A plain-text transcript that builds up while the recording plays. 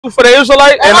For the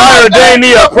Israelites, and I ordained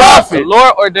thee a prophet. The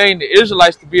Lord ordained the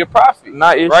Israelites to be a prophet,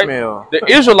 not Ishmael. Right? The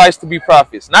Israelites to be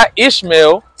prophets, not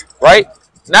Ishmael, right?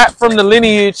 Not from the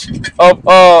lineage of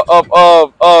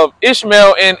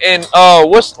Ishmael and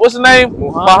what's his name?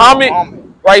 Muhammad.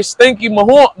 Right? Stinky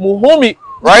Muhammad,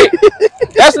 right?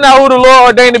 That's not who the Lord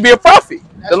ordained to be a prophet.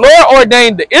 The Lord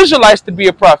ordained the Israelites to be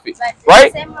a prophet,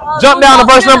 right? Jump down to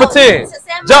verse number 10.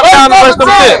 Jump down to verse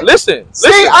number 10. Listen. See,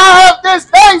 I have this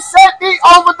day set thee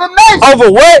over the nations.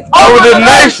 Over what? Over the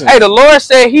nations. Hey, the Lord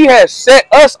said he has set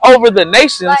us over the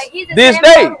nations this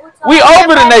day. We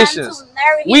over the nations.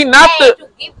 We not the...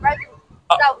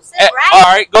 all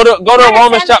right, go to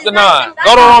Romans chapter 9.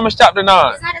 Go to Romans chapter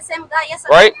 9. It's not the same God, yes or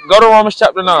no? Right? Go to Romans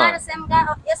chapter 9. It's not the same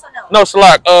God, yes or no? No,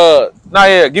 Salak. Nah,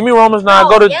 yeah. Give me Romans 9.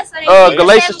 Go to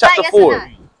Galatians chapter 4.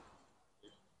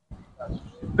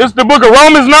 This is the book of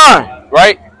Romans 9.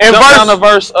 Right? And jump down to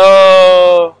verse. Is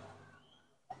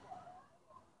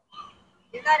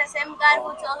that the same God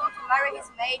who told him to marry his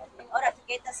maid in order to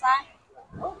get the son?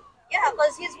 Yeah,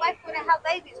 because his wife couldn't have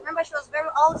babies. Remember, she was very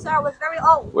old. Sarah was very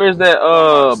old. Where's that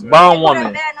bond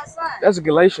woman? That's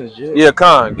Galatians, yeah.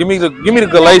 Con, give me the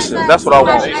Galatians. That's what I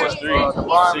want.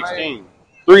 16.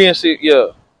 3 and 6. Yeah.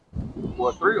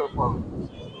 What, 3 or 4?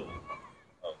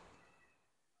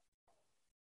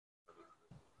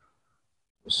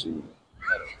 Let's see.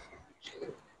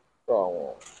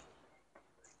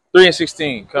 3 and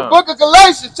 16. Come. The book of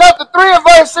Galatians, chapter 3 and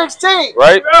verse 16.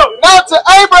 Right. Now to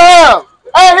Abraham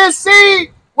and his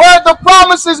seed were the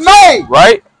promises made.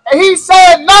 Right. And he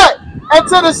said not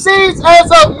unto the seeds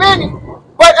as of many,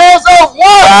 but as of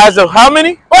one. As of how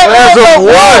many? But as of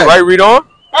one. Right. Read on.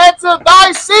 And to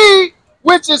thy seed,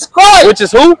 which is Christ. Which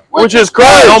is who? Which is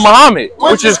Christ. No, Muhammad.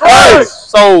 Which is Christ.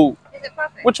 So,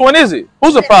 which one is it?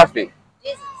 Who's a prophet?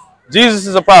 Jesus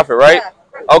is a prophet, right?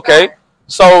 Okay.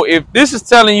 So if this is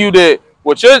telling you that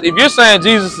if you're saying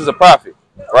Jesus is a prophet,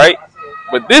 right?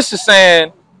 But this is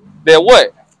saying that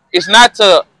what? It's not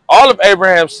to all of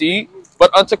Abraham's seed,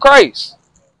 but unto Christ.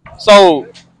 So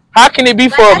how can it be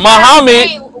for Muhammad?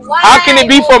 How can it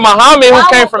be for Muhammad who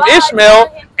came from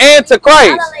Ishmael and to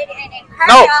Christ?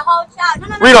 No.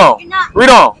 Read on. Read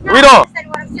on. Read on.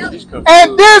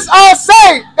 And this I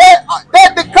say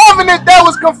that the covenant that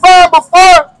was confirmed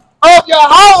before of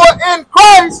Yahweh in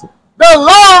Christ, the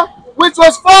law, which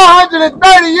was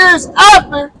 430 years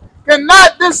after,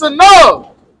 cannot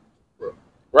disannul.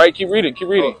 Right, keep reading, keep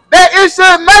reading. That it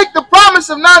should make the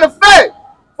promise of none effect.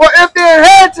 For if the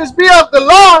inheritance be of the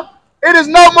law, it is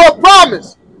no more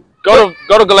promise. Go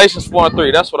to Galatians 4 and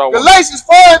 3. That's what I want. Galatians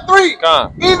 4 and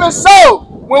 3. Even so,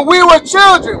 when we were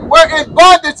children, we're in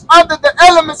bondage under the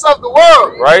elements of the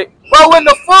world. Right. But when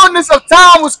the fullness of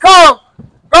time was come,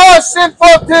 God sent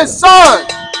forth his son,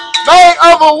 made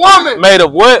of a woman. Made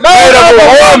of what? Made of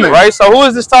a woman. Right? So who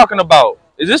is this talking about?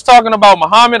 Is this talking about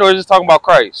Muhammad or is this talking about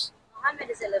Christ? Muhammad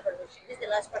is a liberation. He's the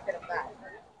last prophet of God.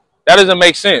 That doesn't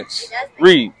make sense.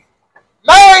 Read.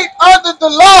 Made under the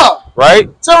law. Right.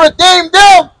 To redeem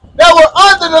them that were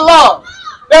under the law,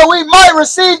 that we might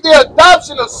receive the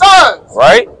adoption of sons.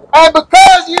 Right. And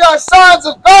because ye are sons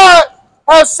of God,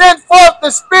 have sent forth the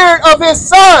spirit of his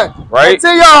son into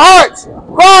your hearts,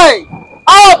 crying,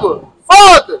 Abba,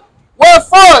 Father.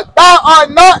 Wherefore thou art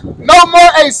no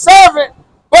more a servant,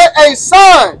 but a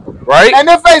son. Right. And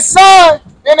if a son,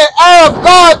 then an heir of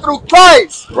God through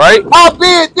Christ. Right.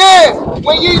 Howbeit then,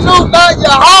 when ye knew not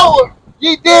Yahweh,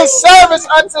 ye did service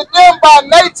unto them by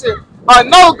nature, are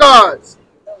no gods.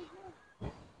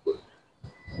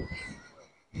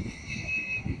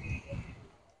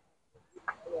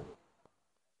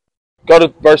 Go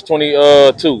to verse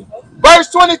 22. Verse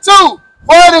 22.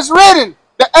 For it is written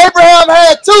that Abraham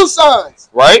had 2 sons.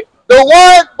 Right. The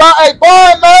one by a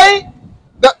bondmaid,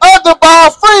 the other by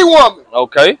a free woman.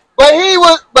 Okay. But he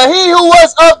who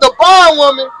was of the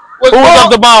bondwoman was. Who was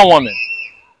of the bondwoman?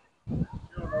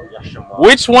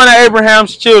 Which one of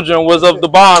Abraham's children was of the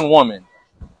bondwoman?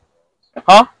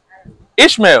 Huh?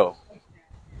 Ishmael.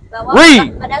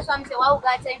 Read. But that's why I'm saying, why would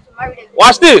God tell him to marry them?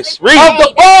 Watch this. Read. Of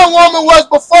the bondwoman was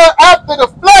before after the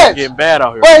flesh. Getting bad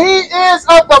out here. But he is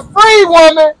of the free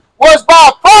woman was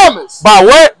by promise. By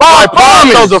what? By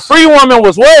promise. So the free woman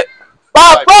was what?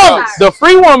 By promise. The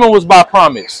free woman was by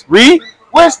promise. Read.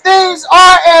 Which things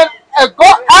are an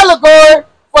allegory,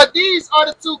 for these are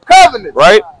the 2 covenants.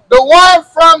 Right. The one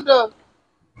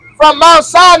from Mount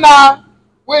Sinai,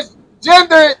 which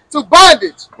gendered to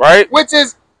bondage. Right. Which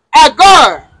is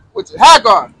Hagar.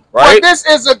 Right. But this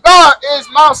is Hagar, is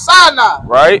Mount Sinai.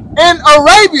 Right. In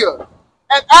Arabia,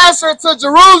 an answer to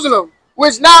Jerusalem,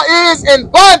 which now is in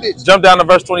bondage. Jump down to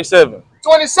verse 27.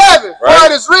 27. Right. For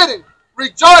it is written,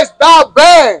 rejoice thou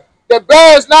barren the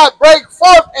bears not break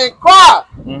forth and cry.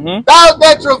 Thou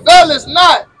that travailest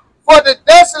not, for the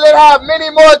desolate have many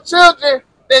more children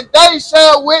than they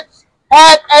shall which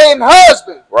had an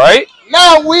husband. Right.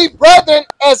 Now we brethren,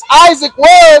 as Isaac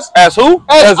was. As who?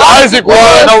 As Isaac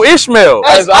was. No, Ishmael.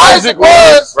 As Isaac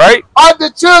was. Right. Are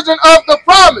the children of the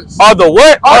promise. Are the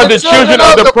what? Are the children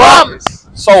of the promise.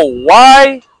 So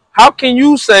why? How can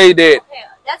you say that?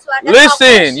 That's why,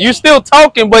 listen, you still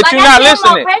talking, but you're not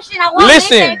listening.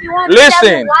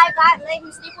 Listen. Why God let him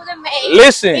sleep with a maid?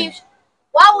 Listen.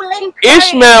 Why would let him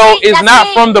Ishmael is not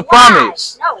from the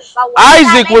promise. No,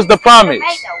 Isaac was the promise.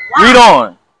 Read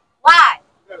on. Why?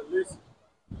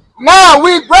 Now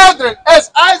we brethren,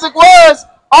 as Isaac was,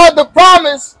 are the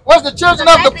promise, was the children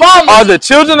of the promise. Are the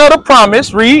children of the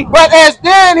promise. Read. But as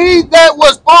then he that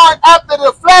was born after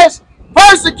the flesh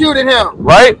persecuted him.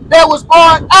 Right. That was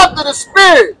born after the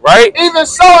spirit. Right. Even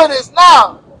so it is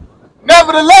now.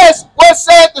 Nevertheless, what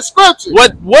said the scripture?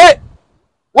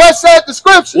 What said the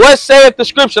scripture? What said the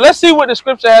scripture? Let's see what the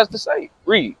scripture has to say.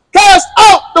 Read. Cast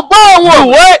out the bondwoman. Do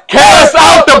what? Cast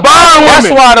out the bondwoman. That's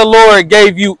why the Lord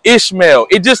gave you Ishmael.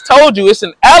 It just told you it's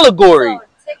an allegory.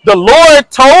 The Lord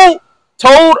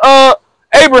told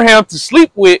Abraham to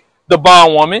sleep with the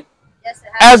bondwoman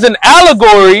as an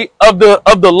allegory of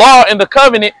the law and the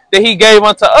covenant that he gave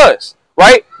unto us.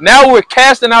 Right? Now we're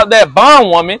casting out that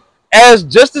bondwoman as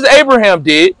just as Abraham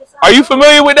did. Are you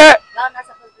familiar with that?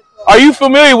 Are you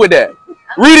familiar with that?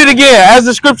 Read it again, as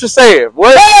the scripture said.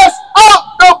 What? Cast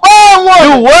out the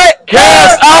bondwoman. Do what?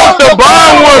 Cast out the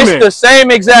bondwoman. It's the same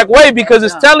exact way because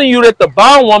it's telling you that the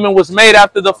bondwoman was made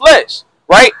after the flesh,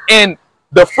 right? And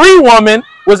the free woman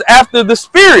was after the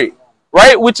spirit,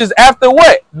 right? Which is after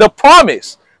what? The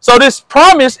promise. So this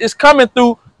promise is coming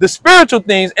through the spiritual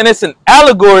things, and it's an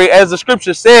allegory, as the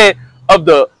scripture said, of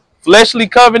the fleshly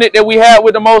covenant that we had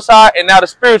with the Most High, and now the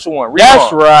spiritual one.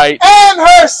 That's right. And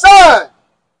her son.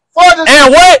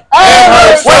 And what? And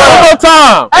her son. Wait, one more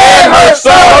time. And her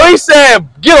son. So he said,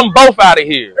 get them both out of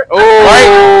here.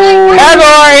 Right?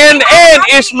 Hagar and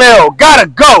Ishmael gotta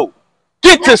go.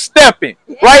 Get to stepping.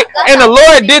 Right? And the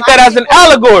Lord did that as an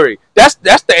allegory. That's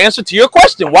the answer to your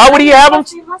question. Why would he have them?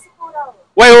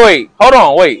 Wait. Hold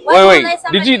on. Wait.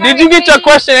 Did you get your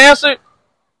question answered?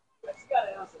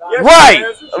 Right.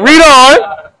 Read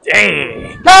on.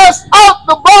 Dang. Cast out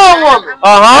the bondwoman.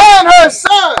 And her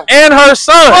son. And her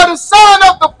son. For the son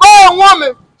of the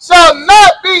bondwoman shall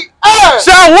not be heir.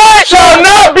 Shall what? Shall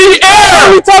not be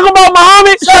heir. We talking about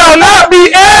Muhammad? Shall not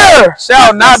be heir.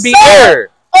 Shall not be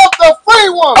heir. Of the free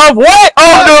woman. Of what?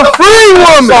 Of the free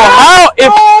woman. So how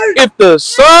if the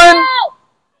son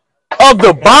of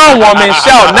the bondwoman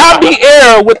shall not be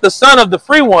heir with the son of the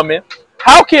free woman,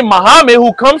 how can Muhammad,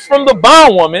 who comes from the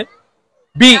bondwoman,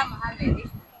 be?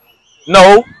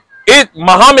 No,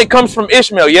 Muhammad comes from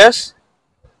Ishmael. Yes.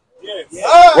 Yes.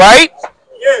 Right.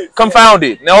 Yes.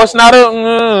 Confounded. No, it's not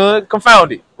a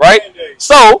confounded. Right.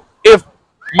 So if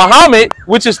Muhammad,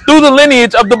 which is through the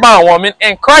lineage of the bondwoman,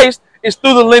 and Christ is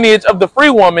through the lineage of the free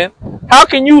woman, how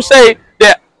can you say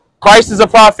that Christ is a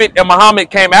prophet and Muhammad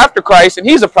came after Christ and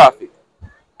he's a prophet?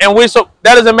 And so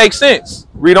that doesn't make sense.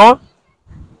 Read on.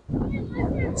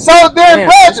 So then,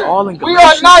 brethren, we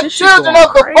are not children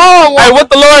of the bondwoman. Hey, what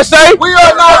the Lord say? We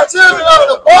are not children of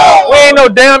the bondwoman. We ain't no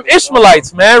damn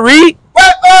Ishmaelites, man. Read.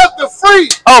 But of the free.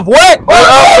 Of what?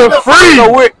 But of the free.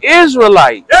 So we're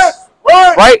Israelites. Yes,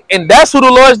 right. Right? And that's who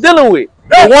the Lord's dealing with.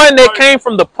 Yes, the one that came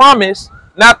from the promise,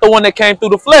 not the one that came through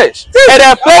the flesh. And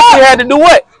that flesh he had to do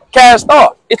what? Cast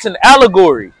off. It's an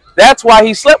allegory. That's why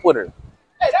he slept with her.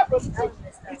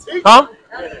 Huh?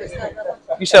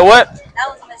 You said what? That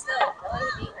was messed up.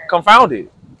 Confounded.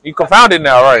 You confounded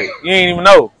now, right? You ain't even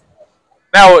know.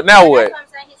 Now what?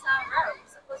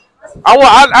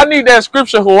 I need that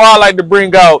scripture who I like to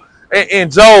bring out in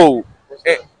Job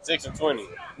 6:20.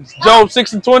 Job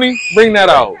 6:20. Bring that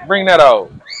out. Bring that out.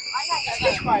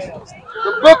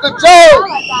 The book of Job,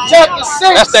 chapter 6.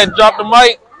 That's that drop the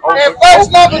mic. And verse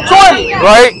number 20.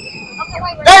 Right?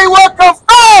 They were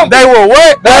confounded. They were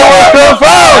what? They were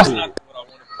confounded.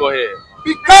 Go ahead.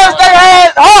 Because they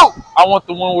had hope. I want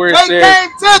the one where it says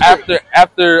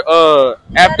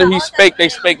after he spake, they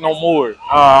spake no more.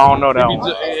 I don't know that one.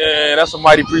 Yeah, that's a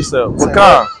mighty precept. What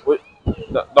kind?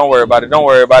 Don't worry about it. Don't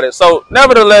worry about it. So,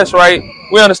 nevertheless, right,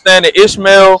 we understand that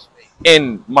Ishmael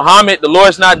and Muhammad, the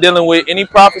Lord's not dealing with any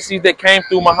prophecies that came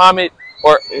through Muhammad,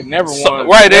 or it never was.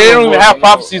 Right, they don't even have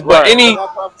prophecies, but any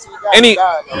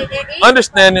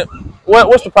understanding.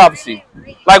 What's the prophecy?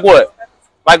 Like what?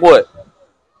 Like what?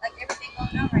 Like everything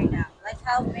going on right now. Like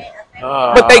how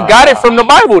but they got it from the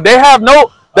Bible. They have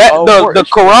no the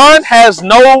Quran has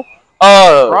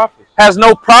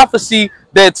no prophecy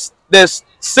that's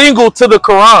single to the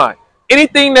Quran.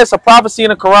 Anything that's a prophecy in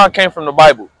the Quran came from the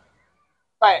Bible.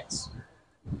 Facts.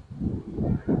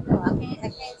 No, I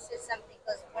can't say something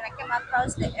because when I came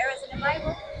across the errors in the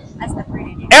Bible, I stopped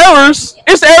reading it. Errors?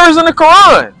 It's errors in the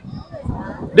Quran.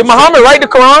 Did Muhammad write the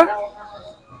Quran?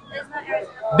 There's no errors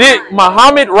in the Quran. Did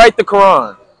Muhammad write the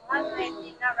Quran? Muhammad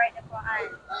did not write the Quran.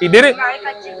 He didn't?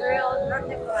 Malaika Jibril wrote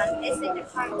the Quran. They sent the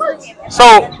Quran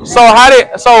to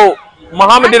him. So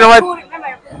Muhammad didn't write.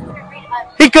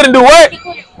 He couldn't do what? He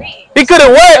couldn't read. He couldn't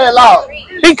Say it what? loud.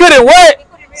 He couldn't what?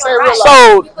 Say it real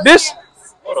loud. So this.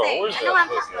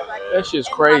 That shit's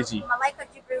crazy. Malaika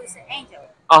Jibril is an angel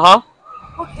Uh-huh.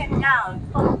 who came down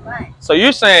from the Quran. So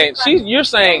you're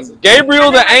saying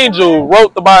Gabriel the angel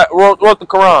wrote the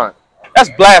Quran. That's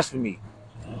blasphemy.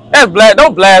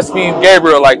 Don't blaspheme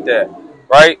Gabriel like that,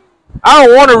 right? I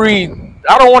don't want to read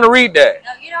that,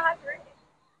 No, you don't have to read it.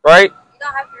 right? You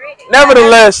don't have to read it.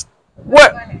 Nevertheless,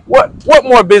 what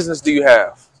more business do you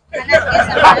have? Can I get some of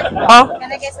that? Huh?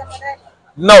 Can I get some of that?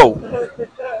 No.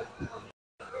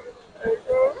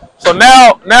 So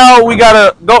now we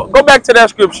gotta go back to that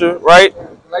scripture, right?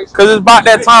 Because it's about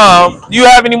that time. Do you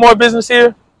have any more business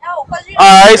here? No, because you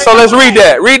All right, so let's read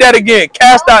that. Read that again.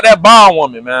 Cast out that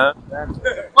bondwoman, man.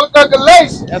 Book of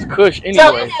Galatians. That's Kush Chapter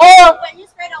anyway. 4. when you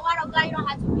spread the word of God, you don't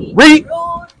have to be Read. rude,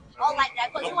 all like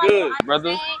that. Because you want Good, to brother.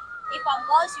 understand. If I'm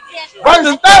lost, you can't.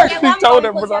 Verse 30. He told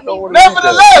him, but I don't want to.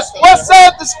 Nevertheless, what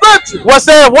saith the scripture? What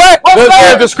said what? What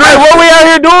said the scripture? What we out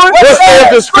here doing? What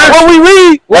said the scripture? What we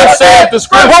read? What said the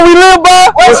scripture? What we live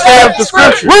by? What said the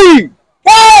scripture? Read.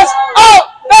 Cast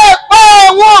out that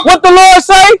bondwoman. What the Lord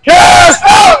say? Cast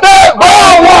out that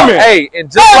bondwoman. Hey, and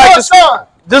Tell your son.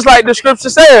 just like the scripture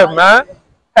says, man,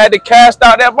 had to cast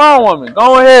out that bondwoman.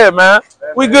 Go ahead, man.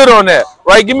 We good on that,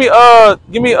 right? Give me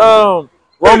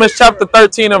Romans chapter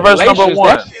 13 and verse number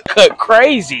 1. That cut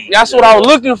crazy. That's what I was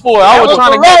looking for. I was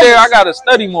trying to get there. I gotta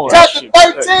study more. Chapter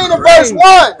 13 and verse 1.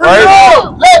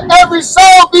 Right. Let every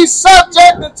soul be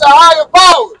subjected to higher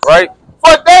powers. Right?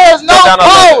 For there is no Jump down to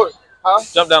power. 11.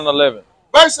 Jump down to 11.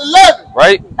 Verse 11.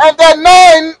 Right? And that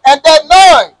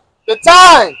knowing the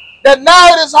time, that now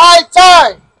it is high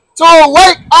time to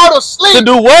awake out of sleep. To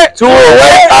do what? To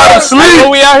awake out of sleep.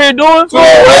 What we out here doing? To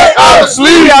awake out of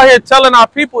sleep. We out here telling our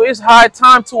people it's high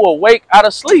time to awake out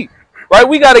of sleep. Right?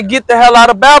 We got to get the hell out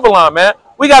of Babylon, man.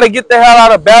 We got to get the hell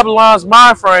out of Babylon's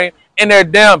mind frame and their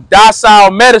damn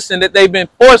docile medicine that they've been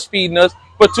force feeding us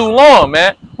for too long,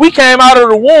 man. We came out of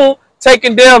the womb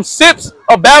taking damn sips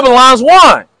of Babylon's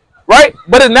wine. Right?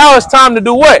 But now it's time to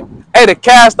do what? Hey, to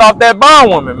cast off that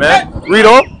bondwoman, man. Read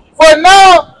on. For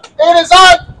now it is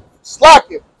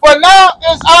For now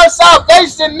is our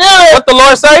salvation near. What the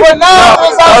Lord say? For now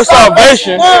is our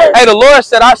salvation near. Hey, the Lord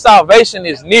said our salvation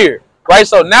is near. Right?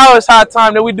 So now it's high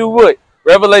time that we do what?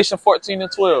 Revelation 14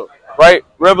 and 12. Right?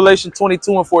 Revelation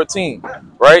 22 and 14.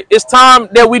 Right? It's time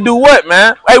that we do what,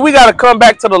 man? Hey, we got to come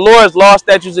back to the Lord's law,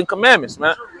 statutes, and commandments,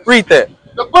 man. Read that.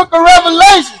 The book of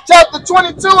Revelation, chapter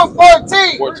 22 and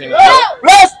 14. 14.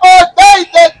 Blessed are they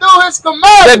that do his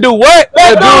commandments. That do what?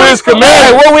 That do his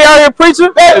commandments. Hey, what we out here preaching?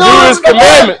 That do his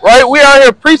commandments. Right? We out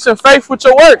here preaching faith with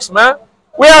your works, man.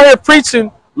 We out here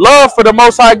preaching love for the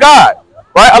Most High God.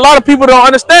 Right? A lot of people don't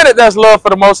understand that that's love for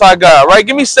the Most High God. Right?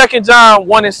 Give me 2 John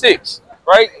 1 and 6.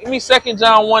 Right? Give me 2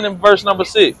 John 1 and verse number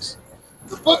 6.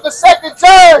 The book of 2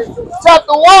 John,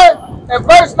 chapter 1 and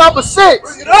verse number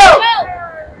 6.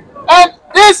 And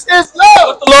this is love.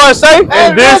 What the Lord say?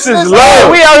 And this is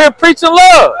love. We out here preaching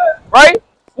love. Right?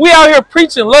 We out here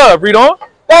preaching love. Read on.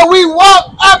 That we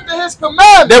walk after his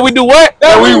commandments. That we do what?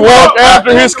 That we walk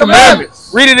after his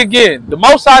commandments. Read it again. The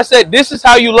Most High said, this is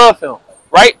how you love him.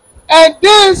 Right? And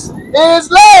this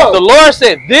is love. The Lord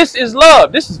said, this is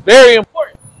love. This is very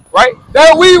important. Right?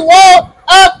 That we walk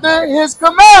after his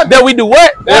commandments. That we do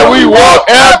what? That we walk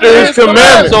after his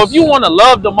commandments. So if you want to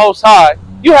love the Most High,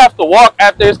 you have to walk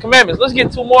after his commandments. Let's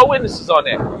get 2 more witnesses on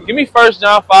that. Give me 1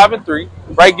 John 5 and 3.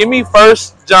 Right? Give me 1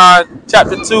 John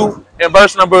chapter 2 and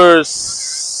verse number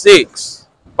 6.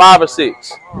 5 or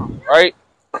 6. Right?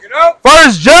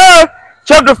 1 John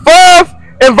chapter 5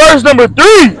 and verse number 3.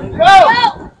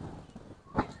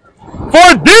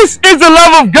 For this is the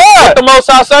love of God. What the Most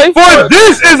High say? For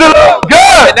this is the love of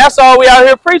God. And that's all we out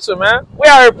here preaching, man. We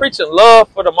out here preaching love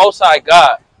for the Most High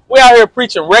God. We out here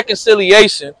preaching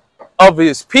reconciliation of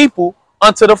his people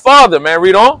unto the Father, man.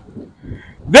 Read on.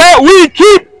 That we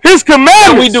keep his commandments.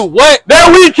 That we do what?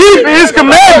 That we keep his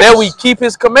commandments. That we keep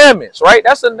his commandments, right?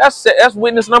 That's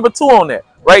witness number 2 on that,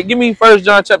 right? Give me 1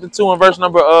 John chapter 2 and verse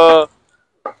number 5.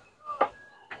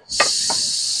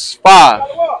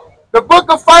 The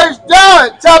book of 1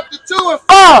 John chapter 2 and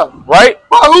 5. Right?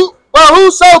 But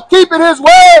whoso keepeth his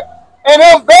word, In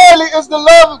him verily is the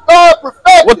love of God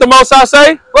perfected. What the Most High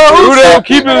say? But Whosoever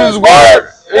keepeth his word,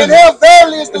 in him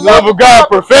verily is the love of God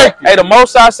perfected. Hey, the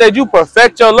Most High said you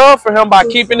perfect your love for him by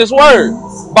keeping his word,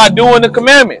 by doing the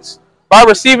commandments, by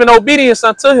receiving obedience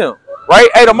unto him. Right?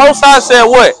 Hey, the Most High said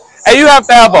what? Hey, you have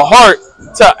to have a heart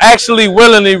to actually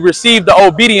willingly receive the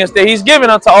obedience that he's given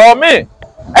unto all men.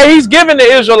 Hey, he's given the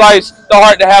Israelites the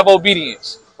heart to have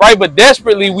obedience. Right? But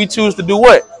desperately we choose to do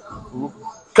what?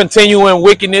 Continue in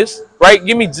wickedness. Right?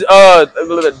 Give me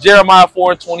Jeremiah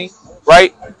 4:20.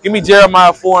 Right? Give me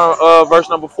Jeremiah 4 verse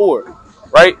number 4.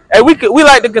 Right? Hey, we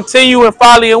like to continue in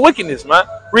folly and wickedness, man.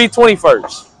 Read 20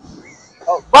 first.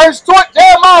 Verse 20,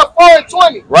 Jeremiah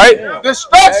 4:20. Right?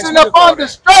 Destruction upon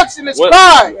destruction is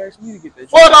cried,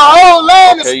 for the whole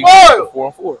land is spoiled. 4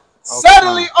 and 4.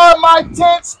 Suddenly are my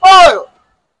tents spoiled,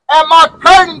 and my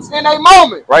curtains in a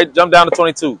moment. Right? Jump down to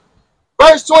 22.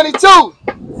 Verse 22.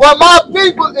 For my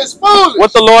people is foolish.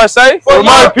 What the Lord say? For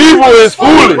my people is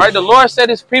foolish. Right? The Lord said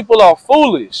his people are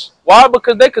foolish. Why?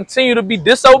 Because they continue to be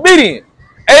disobedient.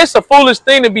 Hey, it's a foolish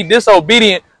thing to be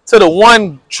disobedient to the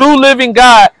one true living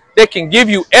God that can give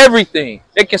you everything,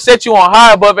 that can set you on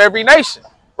high above every nation,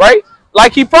 right?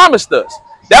 Like he promised us.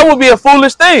 That would be a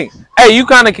foolish thing. Hey, you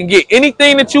kind of can get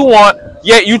anything that you want,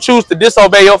 yet you choose to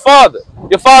disobey your father.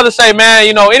 Your father say, man,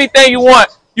 you know, anything you want,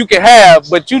 you can have,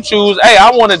 but you choose, hey,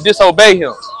 I want to disobey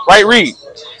him. Right? Read.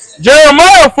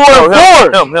 Jeremiah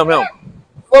 4:4. Him.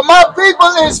 For my people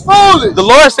is foolish. The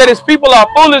Lord said his people are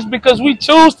foolish because we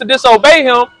choose to disobey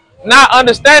him, not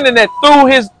understanding that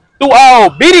through our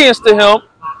obedience to him,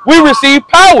 we receive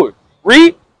power.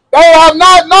 Read. They have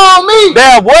not known me. They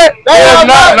have what? They have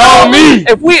not known me.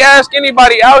 If we ask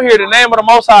anybody out here the name of the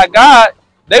Most High God,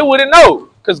 they wouldn't know.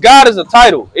 Because God is a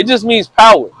title. It just means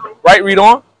power. Right? Read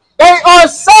on. They are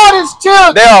Satan's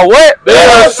children. They are what? They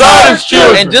are Satan's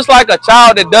children. And just like a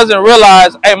child that doesn't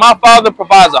realize, hey, my father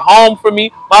provides a home for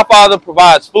me. My father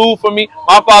provides food for me.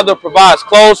 My father provides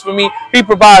clothes for me. He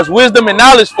provides wisdom and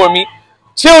knowledge for me.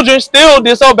 Children still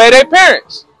disobey their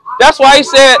parents. That's why he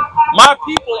said, my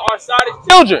people are Satan's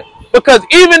children. Because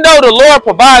even though the Lord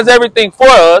provides everything for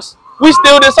us, we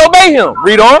still disobey him.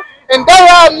 Read on. And they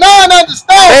have none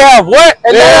understanding. They have what?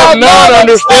 And they have none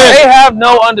understanding. They have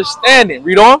no understanding.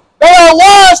 Read on. They are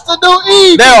wise to do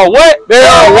evil. They are what? They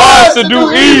are wise to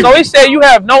do evil. So he said you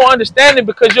have no understanding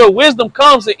because your wisdom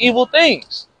comes to evil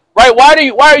things. Right? Why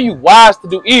are you wise to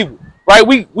do evil? Right?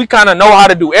 We kind of know how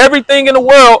to do everything in the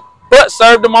world but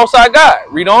serve the Most High God.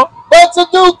 Read on. But to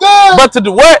do good. But to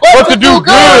do what? But to do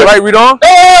good. Right? Read on. They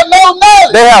have no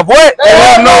knowledge. They have what? They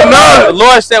have no knowledge. The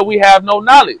Lord said we have no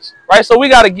knowledge. Right? So we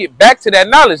got to get back to that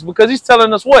knowledge because he's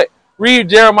telling us what? Read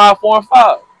Jeremiah 4 and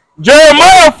 5.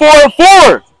 Jeremiah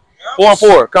 4:4. 4 and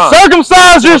 4. Come.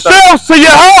 Circumcise yourselves to your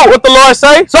hoe. What the Lord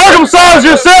say? Circumcise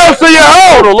yourselves to your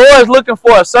Oh, hoe. the Lord is looking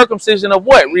for a circumcision of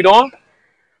what? Read on.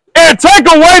 And take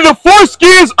away the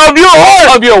foreskins of your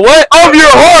heart. Of your what? Of your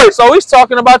heart. So he's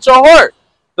talking about your heart.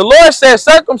 The Lord says,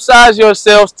 circumcise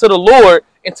yourselves to the Lord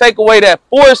and take away that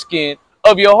foreskin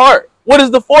of your heart. What is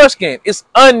the foreskin? It's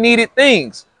unneeded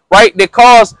things, right? That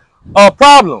cause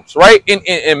problems, right?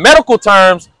 In medical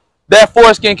terms, that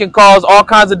foreskin can cause all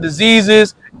kinds of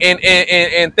diseases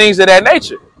and things of that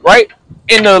nature, right?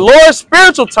 In the Lord's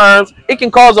spiritual terms, it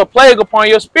can cause a plague upon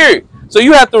your spirit. So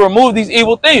you have to remove these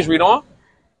evil things. Read on.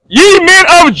 Ye men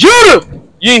of Judah.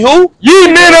 Ye who?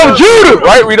 Ye men of Judah.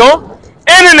 Right, read on.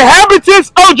 And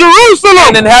inhabitants of Jerusalem.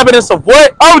 And inhabitants of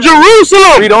what? Of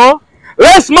Jerusalem. Read on.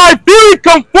 Lest my fury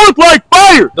come forth like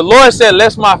fire. The Lord said,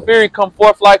 lest my fury come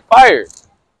forth like fire.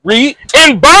 Read.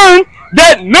 And burn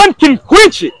that none can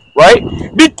quench it. Right?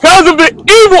 Because of the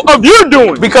evil of your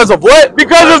doing. Because of what?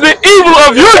 Because of the evil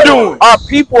of your doing. Our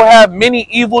people have many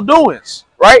evil doings,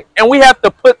 right? And we have to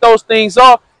put those things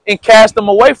off and cast them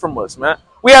away from us, man.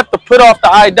 We have to put off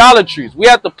the idolatries. We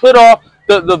have to put off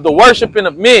the worshiping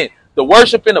of men, the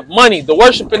worshiping of money, the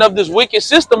worshiping of this wicked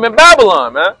system in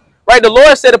Babylon, man. Right? The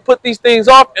Lord said to put these things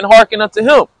off and hearken unto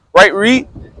him. Right? Read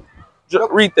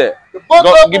that. The book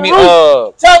of give me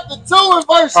Baruch, chapter 2 and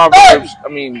verse 30. Proverbs, I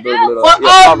mean,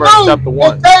 Proverbs chapter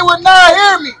 1. If they would not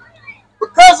hear me,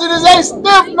 because it is a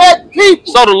stiff-necked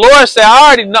people. So the Lord said, I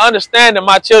already understand that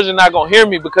my children are not going to hear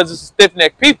me because it's a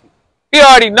stiff-necked people. He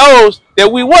already knows that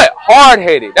we what?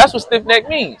 Hard-headed. That's what stiff-necked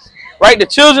means. Right? The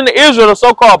children of Israel, the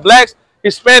so-called blacks,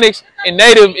 Hispanics, and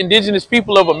native indigenous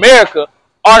people of America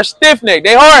are stiff-necked.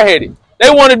 They hard-headed. They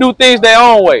want to do things their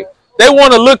own way. They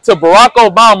want to look to Barack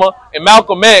Obama and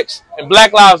Malcolm X and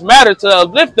Black Lives Matter to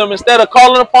uplift them instead of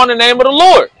calling upon the name of the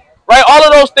Lord. Right? All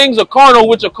of those things are carnal,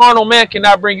 which a carnal man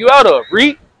cannot bring you out of.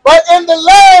 Read. But in the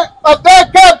land of their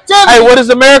captivity. Hey, what is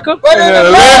America? But in the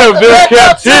land of their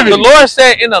captivity. The Lord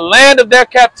said in the land of their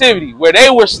captivity, where they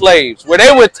were slaves, where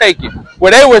they were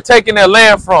taking their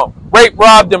land from, raped,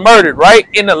 robbed, and murdered, right?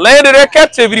 In the land of their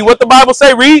captivity, what the Bible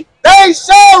say, read? They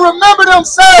shall remember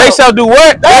themselves. They shall do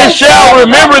what? They shall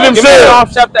remember themselves.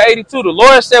 Psalms chapter 82. The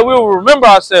Lord said we will remember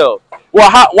ourselves.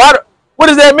 Well, what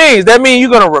does that mean? Does that mean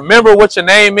you're going to remember what your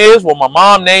name is? Well, my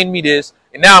mom named me this,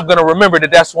 and now I'm going to remember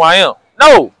that that's who I am.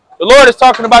 No. The Lord is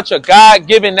talking about your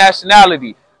God-given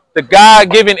nationality, the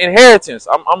God-given inheritance.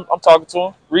 I'm talking to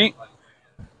him. Read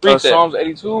that. Psalms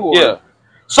 82? Or? Yeah.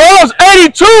 Psalms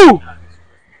 82.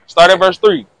 Start at verse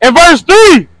 3. In verse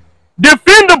 3,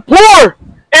 defend the poor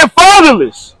and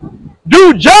fatherless.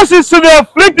 Do justice to the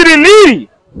afflicted and needy.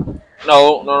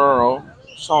 No.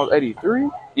 Psalms 83?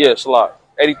 Yeah, Shalak.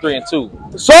 83 and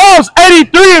 2. Psalms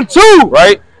 83 and 2.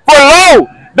 Right? For lo,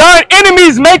 thine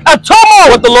enemies make a tumult.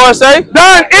 What the Lord say?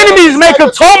 Thine enemies make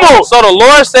a tumult. So the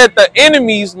Lord said the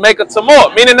enemies make a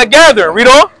tumult, meaning a gathering. Read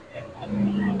on.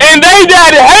 And they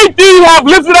that hate thee have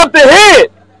lifted up the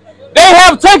head. They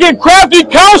have taken crafty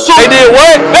counsel. They did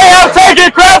what? They have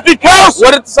taken crafty counsel.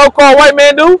 What did the so-called white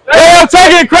man do? They have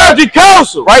taken crafty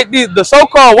counsel. Right? The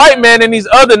so-called white man and these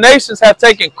other nations have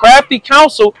taken crafty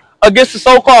counsel against the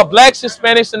so-called blacks,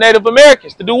 Hispanics, and Native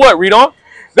Americans. To do what? Read on.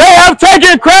 They have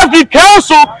taken crafty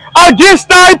counsel against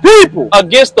thy people.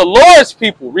 Against the Lord's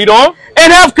people. Read on.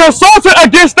 And have consulted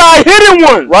against thy hidden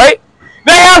ones. Right?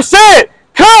 They have said,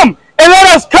 come and let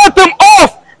us cut them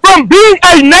off from being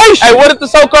a nation. Hey, what did the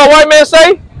so-called white man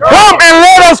say? Come and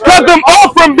let us cut them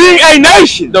off from being a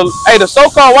nation. The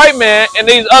so-called white man and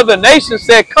these other nations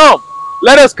said, come,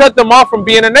 let us cut them off from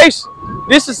being a nation.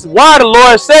 This is why the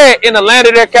Lord said in the land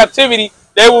of their captivity,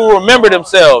 they will remember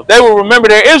themselves. They will remember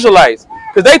their Israelites.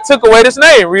 Because they took away this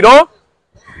name. Read on.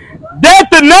 That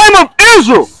the name of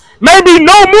Israel may be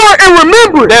no more in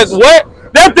remembrance. That's what?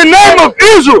 That the name of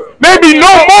Israel may be no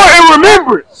more in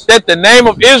remembrance. That the name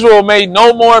of Israel may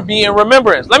no more be in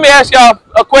remembrance. Let me ask y'all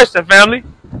a question, family.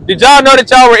 Did y'all know that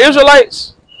y'all were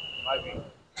Israelites?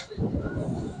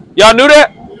 Y'all knew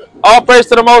that? All praise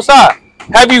to the Most High.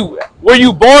 Were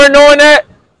you born knowing that?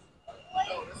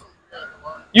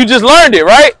 You just learned it,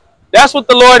 right? That's what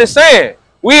the Lord is saying.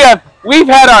 We've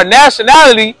had our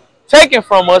nationality taken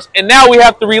from us, and now we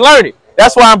have to relearn it.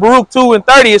 That's why in Baruch 2 and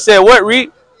 30 it said what?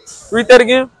 Read that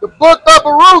again. The book of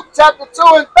Baruch, chapter 2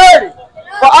 and 30.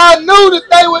 For I knew that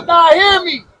they would not hear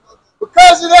me,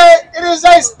 because it is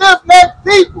a stiff-necked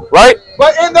people. Right.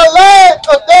 But in the land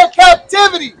of their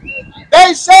captivity,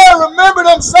 they shall remember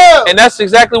themselves. And that's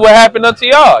exactly what happened unto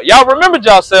y'all. Y'all remembered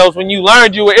yourselves when you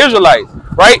learned you were Israelites,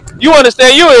 right? You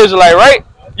understand you were Israelite, right?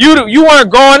 You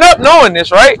weren't growing up knowing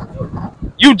this, right?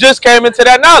 You just came into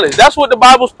that knowledge. That's what the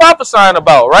Bible's prophesying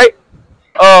about, right?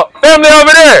 Family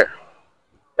over there,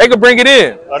 they could bring it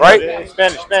in, right?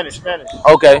 Spanish.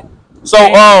 Okay. So,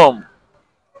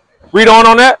 read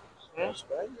on that.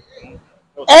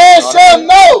 And shall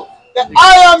know that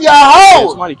I am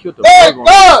Yahweh, their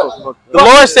God. The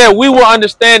Lord said we will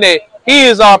understand that He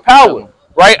is our power,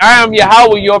 right? I am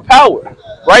Yahweh, your power,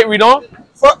 right? Read on.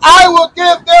 For I will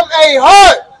give them a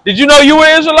heart. Did you know you were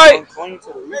Israelite?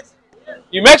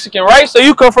 You Mexican, right? So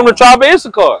you come from the tribe of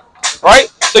Issachar, right?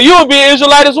 So you will be an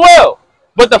Israelite as well.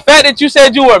 But the fact that you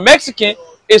said you were Mexican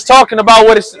is talking about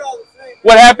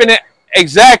what happened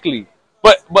exactly.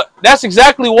 But that's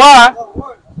exactly why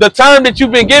the term that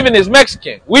you've been given is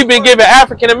Mexican. We've been given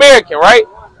African American, right?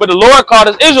 But the Lord called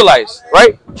us Israelites,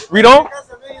 right? Read on.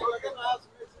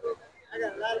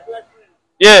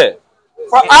 Yeah.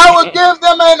 For I will give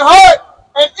them an heart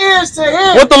and ears to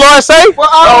hear. What the Lord say? For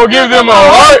I will give them a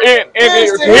heart and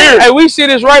ears to hear. Hey, we see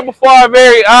this right before our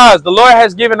very eyes. The Lord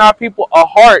has given our people a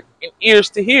heart and ears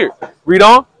to hear. Read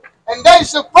on. And they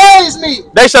shall praise me.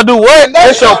 They shall do what?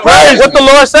 They shall praise What the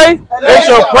Lord say? They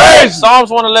shall praise. Psalms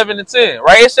 111 and 10,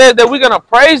 right? It says that we're going to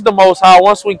praise the Most High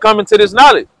once we come into this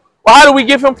knowledge. Well, how do we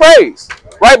give Him praise?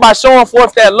 Right? By showing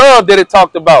forth that love that it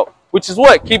talked about, which is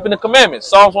what? Keeping the commandments.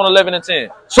 Psalms 111 and 10.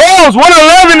 Psalms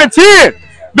 111 and 10.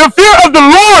 The fear of the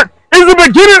Lord is the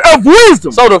beginning of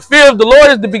wisdom. So the fear of the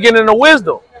Lord is the beginning of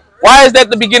wisdom. Why is that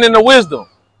the beginning of wisdom?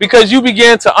 Because you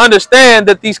begin to understand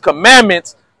that these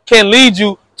commandments can lead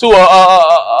you to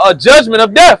a judgment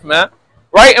of death, man.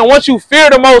 Right? And once you fear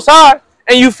the Most High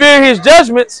and you fear His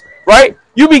judgments, right?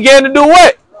 You begin to do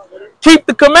what? Keep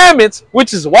the commandments,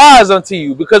 which is wise unto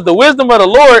you, because the wisdom of the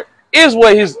Lord is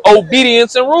what His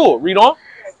obedience and rule. Read on.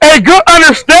 A good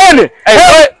understanding.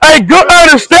 A good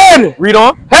understanding. Read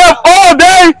on. Have all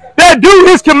they that do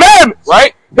His commandments.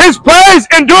 Right? His praise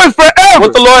endures forever.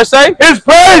 What the Lord say? His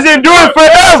praise endureth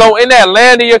forever. So in that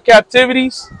land of your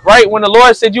captivities, right, when the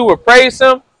Lord said you would praise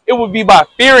him, it would be by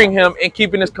fearing him and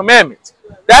keeping his commandments.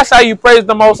 That's how you praise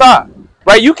the Most High.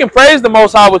 Right? You can praise the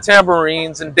Most High with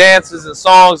tambourines and dances and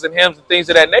songs and hymns and things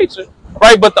of that nature.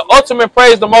 Right? But the ultimate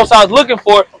praise the Most High is looking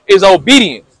for is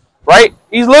obedience. Right?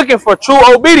 He's looking for true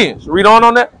obedience. Read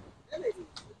on that.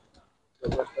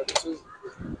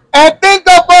 And think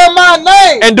upon my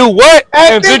name. And do what?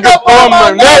 And think upon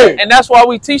my name. And that's why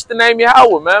we teach the name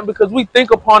Yahweh, man, because we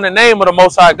think upon the name of the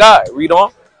Most High God. Read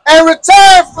on. And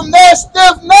return from their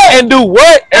stiff neck. And do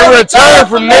what? And return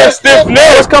from their stiff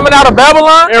neck. What's coming out of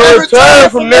Babylon? And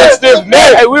return from their stiff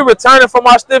neck. Hey, we're returning from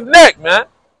our stiff neck, man.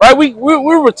 Right?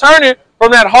 We're returning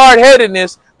from that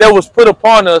hard-headedness that was put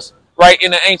upon us, right,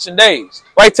 in the ancient days.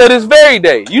 Right to this very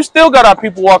day. You still got our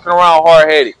people walking around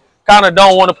hard-headed. Kind of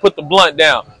don't want to put the blunt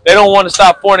down. They don't want to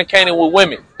stop fornicating with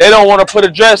women. They don't want to put a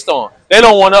dress on. They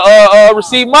don't want to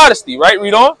receive modesty. Right?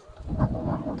 Read on.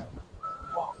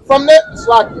 From that,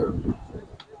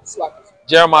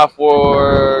 Jeremiah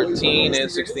 14 and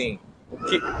 16.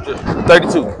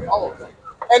 32.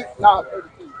 And no,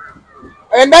 32.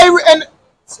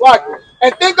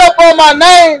 And think upon my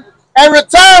name and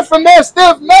return from their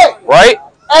stiff neck. Right?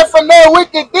 And from their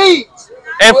wicked deeds.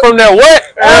 And from their what?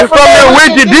 And from their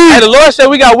wicked deeds. Hey, the Lord said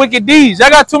we got wicked deeds. Y'all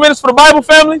got 2 minutes for the Bible,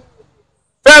 family?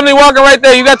 Family walking right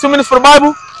there. You got 2 minutes for the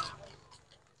Bible?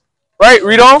 Right?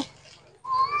 Read on.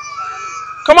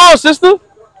 Come on, sister.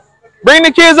 Bring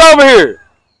the kids over here.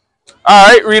 All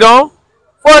right, read on.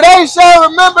 For they shall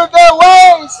remember their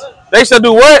ways. They shall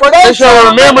do what? For they shall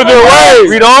remember their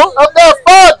ways. Read on. Of their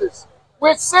fathers,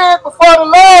 which sinned before the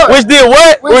Lord. Which did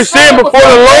what? Which sinned before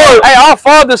the Lord. Hey, our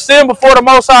fathers sinned before the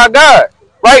Most High God.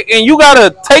 Right? And you got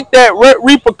to take that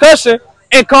repercussion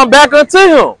and come back unto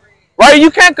him. Right? You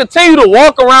can't continue to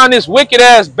walk around this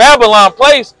wicked-ass Babylon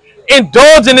place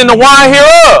indulging in the wine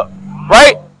hereof.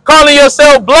 Right? Calling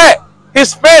yourself black,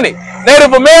 Hispanic,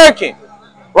 Native American,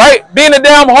 right? Being a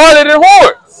damn harlot and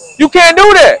whore. You can't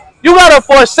do that. You got to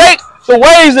forsake the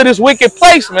ways of this wicked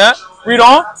place, man. Read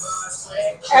on.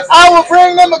 And I will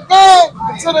bring them again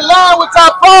into the land which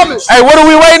I promised. Hey, what are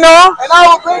we waiting on? And I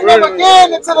will bring them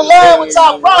again into the land which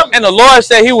I promised. And the Lord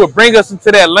said he would bring us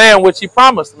into that land which he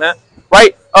promised, man.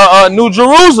 Right? New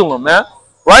Jerusalem, man.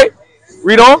 Right?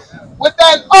 Read on. With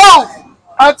an oath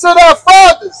unto their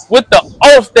fathers. With the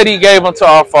oath that he gave unto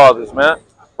our fathers, man.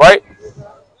 Right?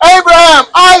 Abraham,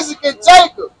 Isaac, and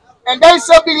Jacob. And they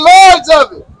shall be lords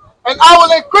of it. And I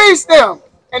will increase them.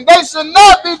 And they shall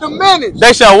not be diminished.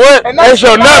 They shall what? And They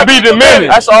shall not be diminished.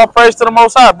 That's all praise to the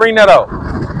Most High. Bring that out.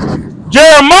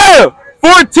 Jeremiah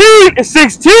 14 and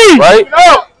 16. Right?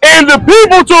 And the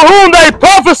people to whom they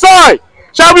prophesied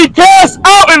shall be cast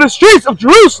out in the streets of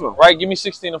Jerusalem. Right? Give me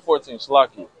 16 and 14.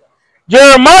 Shalaki.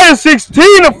 Jeremiah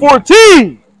 16 and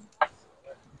 14.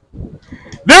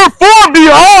 Therefore,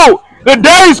 behold, the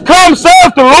days come,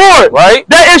 saith the Lord, right?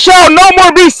 That it shall no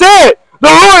more be said, the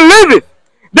Lord liveth,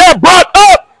 that brought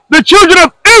up the children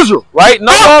of Israel. Right?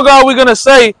 No longer are we gonna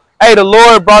say, hey, the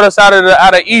Lord brought us out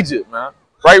of Egypt, man.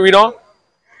 Right? Read on.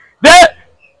 That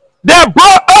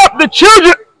brought up the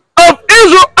children of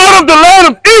Israel out of the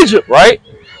land of Egypt. Right?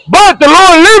 But the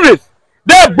Lord liveth,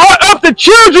 that brought up the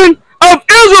children of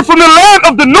Israel from the land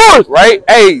of the north. Right?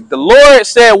 Hey, the Lord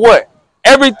said what?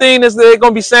 Everything that's they're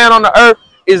gonna be saying on the earth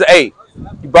is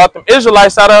He brought them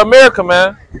Israelites out of America,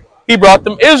 man. He brought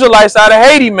them Israelites out of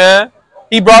Haiti, man.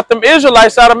 He brought them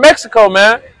Israelites out of Mexico,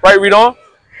 man. Right? Read on.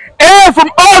 And from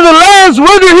all the lands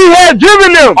whither he had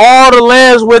driven them. All the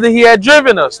lands whither he had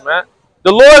driven us, man.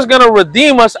 The Lord's going to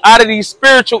redeem us out of these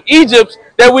spiritual Egypts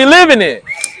that we're living in.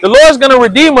 The Lord's going to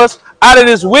redeem us out of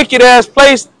this wicked-ass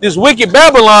place, this wicked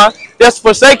Babylon that's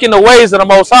forsaking the ways of the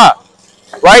Most High.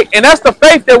 Right? And that's the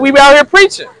faith that we out here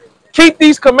preaching. Keep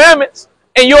these commandments,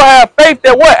 and you'll have faith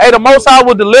that what? Hey, the Most High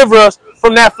will deliver us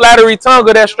from that flattery tongue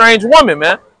of that strange woman,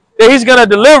 man. That he's going to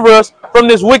deliver us from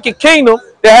this wicked kingdom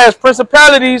that has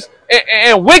principalities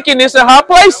and wickedness in high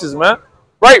places, man.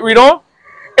 Right? Read on.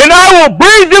 And I will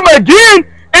bring them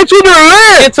again into their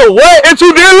land. Into what?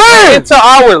 Into their land. Into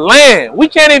our land. We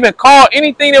can't even call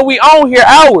anything that we own here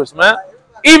ours, man.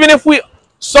 Even if we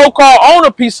so-called own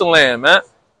a piece of land, man.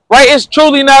 Right? It's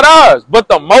truly not ours. But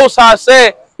the Most High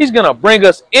said he's going to bring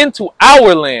us into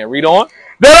our land. Read on.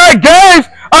 That I gave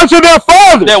unto their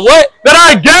fathers. That what? That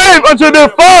I gave unto their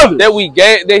fathers.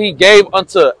 That he gave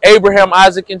unto Abraham,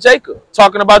 Isaac, and Jacob.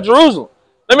 Talking about Jerusalem.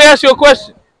 Let me ask you a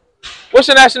question. What's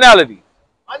your nationality?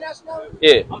 My nationality?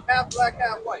 Yeah. I'm half black,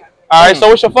 half white. All right, so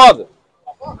what's your father?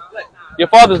 My father's black. Your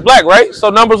father's black, right?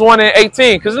 So numbers 1 and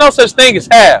 18. Because there's no such thing as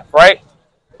half, right?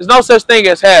 There's no such thing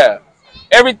as half.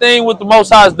 everything with the Most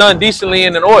High is done decently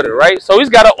and in order, right? So he's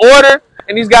got an order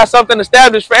and he's got something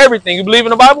established for everything. You believe in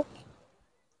the Bible?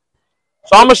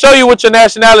 So I'm going to show you what your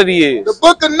nationality is. The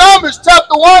book of Numbers,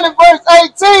 chapter 1 and verse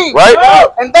 18. Right?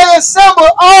 And they assembled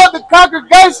all the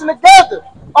congregation together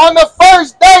on the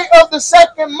first day of the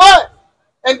second month.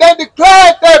 And they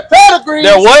declared their pedigrees.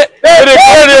 Their what?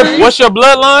 What's your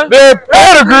bloodline? Their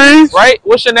pedigrees. Right?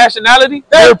 What's your nationality?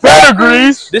 Their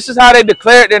pedigrees. This is how they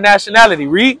declared their nationality.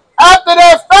 Read. After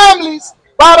their families,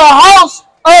 by the house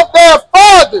of their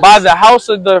fathers. By the house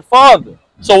of their father.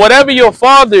 So whatever your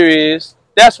father is,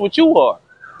 that's what you are.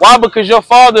 Why? Because your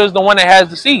father is the one that has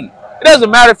the seed. It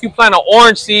doesn't matter if you plant an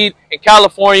orange seed in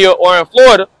California or in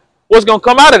Florida. What's going to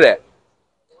come out of that?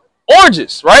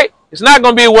 Oranges, right? It's not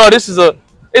going to be, well, it's going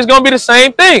to be the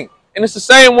same thing. And it's the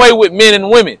same way with men and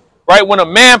women, right? When a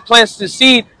man plants the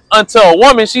seed unto a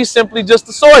woman, she's simply just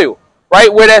the soil,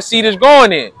 right? Where that seed is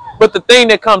growing in. But the thing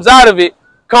that comes out of it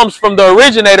comes from the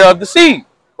originator of the seed,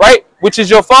 right? Which is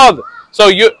your father. So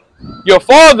your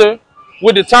father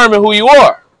would determine who you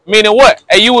are. Meaning what?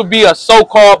 And you would be a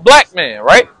so-called black man,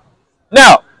 right?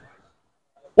 Now,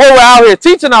 what we're out here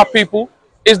teaching our people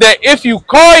is that if you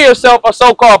call yourself a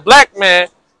so-called black man,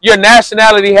 your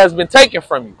nationality has been taken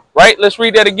from you, right? Let's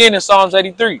read that again in Psalms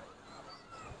 83.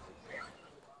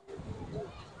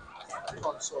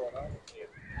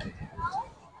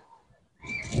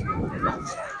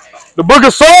 The book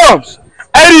of Psalms,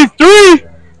 83,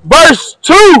 verse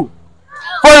 2.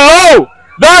 For lo,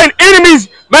 thine enemies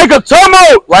make a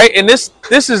tumult. Right? And this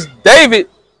is David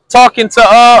talking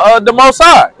to the Most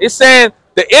High. It's saying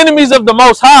the enemies of the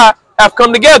Most High have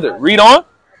come together. Read on.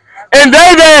 And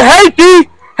they that hate thee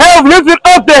have lifted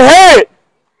up the head.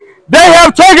 They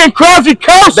have taken crafty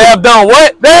counsel. They have done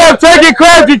what? They have taken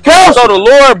crafty counsel. So the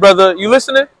Lord, brother, you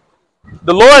listening?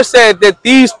 The Lord said that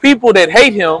these people that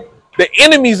hate him, the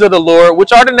enemies of the Lord,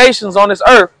 which are the nations on this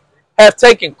earth, have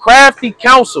taken crafty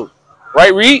counsel.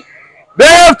 Right, read? They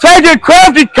have taken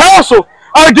crafty counsel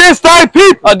against thy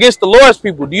people. Against the Lord's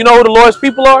people. Do you know who the Lord's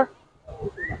people are?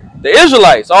 The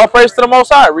Israelites. All praise to the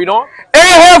Most High. Read on.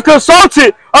 And have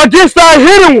consulted against thy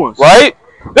hidden ones. Right?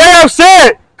 They have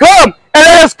said, come, and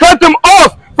let us cut them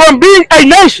off from being a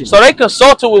nation. So they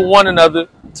consulted with one another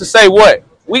to say what?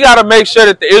 We got to make sure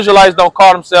that the Israelites don't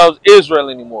call themselves Israel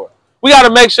anymore. We got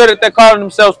to make sure that they're calling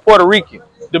themselves Puerto Rican,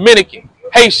 Dominican,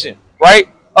 Haitian, right?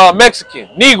 Mexican,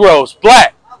 Negroes,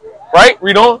 black. Right?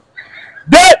 Read on.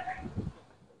 They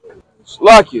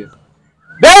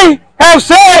have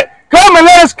said, come and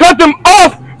let us cut them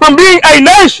off from being a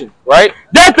nation. Right?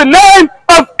 That the name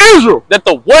of Israel. That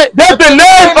the what? That the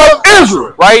name of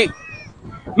Israel. Right?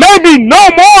 May be no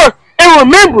more in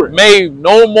remembrance. May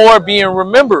no more be in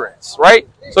remembrance. Right?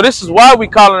 So this is why we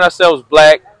calling ourselves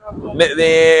black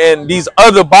and these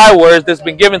other bywords that's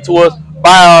been given to us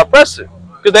by our oppressor.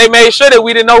 Because they made sure that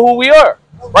we didn't know who we are.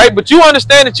 Right? But you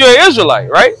understand that you're an Israelite,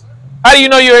 right? How do you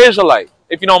know you're an Israelite,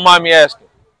 if you don't mind me asking?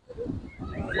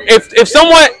 If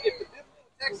someone...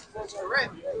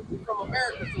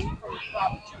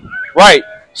 Right.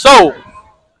 So,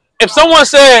 if someone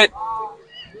said...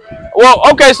 Well,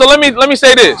 okay, so let me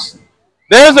say this.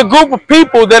 There's a group of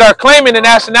people that are claiming the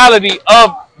nationality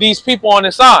of these people on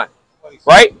this sign.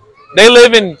 Right? They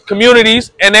live in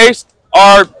communities and they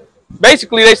are...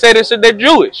 Basically, they say they're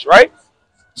Jewish, right?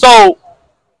 So...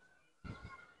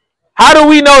 How do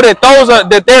we know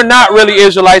that they're not really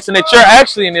Israelites and that you're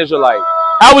actually an Israelite?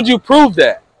 How would you prove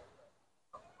that?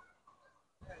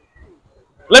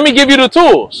 Let me give you the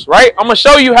tools, right? I'm gonna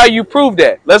show you how you prove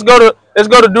that. Let's go to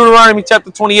Deuteronomy chapter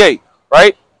 28,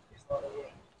 right?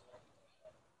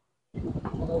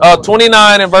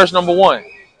 29 and verse number 1.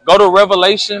 Go to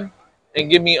Revelation and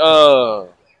give me what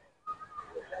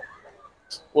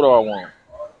do I want?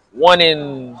 1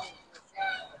 in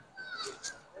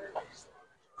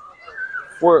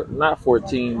not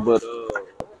 14, but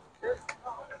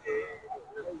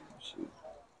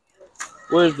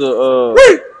where's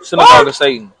the synagogue of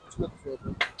Satan?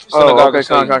 Synagogue of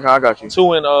Satan. I got you.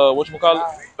 2 and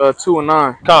whatchamacallit? 2 and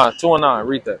 9. 2 and 9.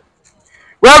 Read that.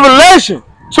 Revelation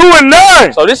 2 and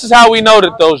 9. So this is how we know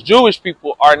that those Jewish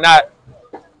people are not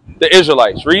the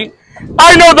Israelites. Read.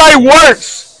 I know thy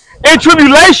works and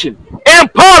tribulation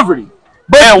and poverty.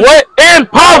 And what? And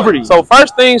poverty. So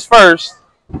first things first,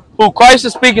 who Christ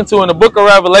is speaking to in the book of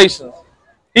Revelation,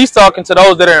 he's talking to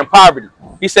those that are in poverty.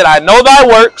 He said, I know thy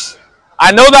works,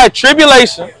 I know thy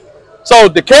tribulation. So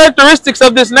the characteristics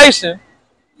of this nation,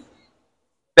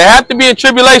 they have to be in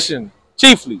tribulation,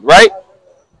 chiefly, right?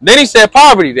 Then he said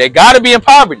poverty. They got to be in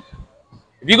poverty.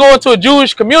 If you go into a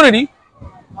Jewish community,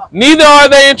 neither are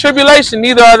they in tribulation,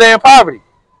 neither are they in poverty.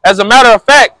 As a matter of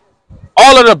fact,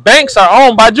 all of the banks are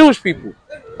owned by Jewish people.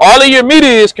 All of your media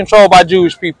is controlled by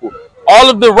Jewish people. All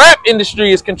of the rap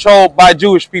industry is controlled by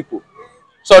Jewish people.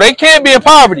 So they can't be in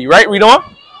poverty, right? Read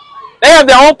on. They have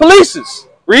their own polices.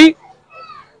 Read.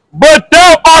 But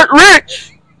thou art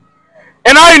rich,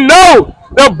 and I know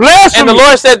the blasphemy. And the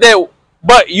Lord said that,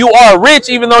 but you are rich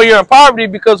even though you're in poverty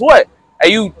because what?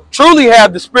 And you truly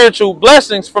have the spiritual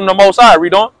blessings from the Most High.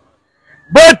 Read on.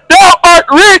 But thou art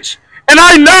rich, and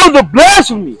I know the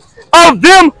blasphemy of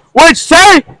them which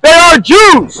say they are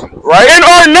Jews, right, and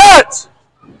are not,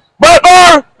 but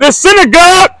are the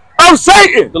synagogue of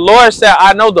Satan. The Lord said,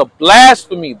 I know the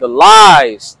blasphemy, the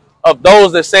lies of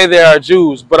those that say they are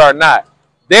Jews, but are not.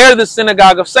 They're the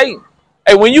synagogue of Satan.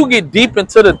 And when you get deep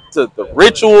into the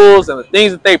rituals and the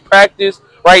things that they practice,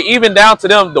 right, even down to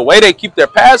them, the way they keep their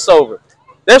Passover,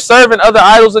 they're serving other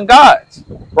idols and gods,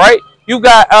 right? You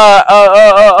got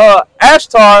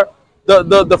Ashtar,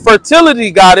 the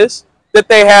fertility goddess that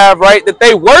they have, right, that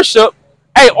they worship.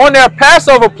 Hey, on their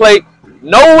Passover plate,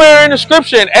 nowhere in the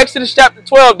scripture in Exodus chapter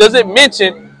 12 does it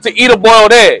mention to eat a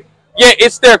boiled egg. Yet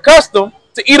it's their custom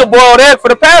to eat a boiled egg for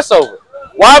the Passover.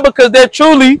 Why? Because they're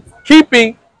truly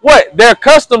keeping what? Their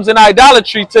customs and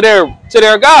idolatry to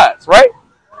their gods, right?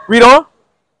 Read on.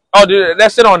 Oh,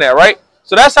 that's it on there, right?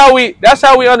 So that's how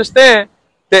we understand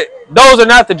that those are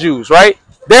not the Jews, right?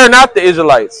 They're not the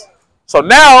Israelites. So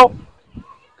now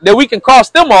that we can cross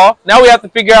them off, now we have to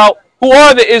figure out who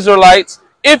are the Israelites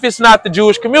if it's not the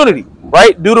Jewish community,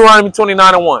 right? Deuteronomy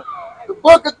 29:1. The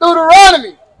book of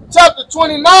Deuteronomy, chapter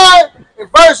 29 and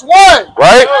verse 1.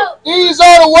 Right? These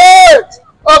are the words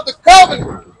of the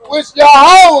covenant which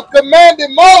Yahweh commanded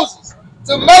Moses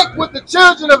to make with the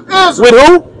children of Israel. With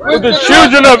who? With the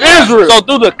children of Israel. So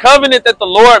through the covenant that the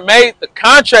Lord made, the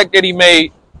contract that he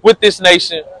made with this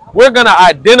nation, we're going to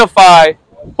identify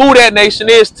who that nation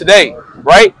is today,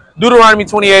 right? Deuteronomy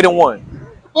 28:1.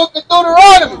 The book of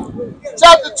Deuteronomy,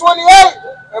 chapter 28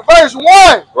 and verse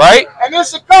 1. Right? And it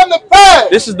shall come to pass.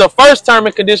 This is the first term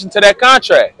and condition to that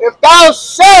contract. If thou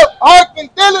shalt hearken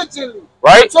diligently,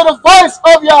 right, to the voice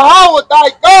of Yahweh thy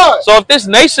God. So if this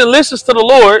nation listens to the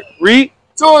Lord, read,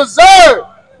 to observe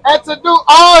and to do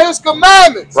all his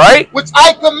commandments, right, which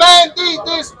I command thee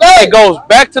this day. It goes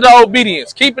back to the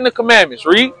obedience, keeping the commandments.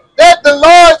 Read. That the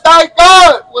Lord thy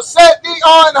God will set thee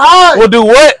on high. Will do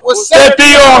what? Will set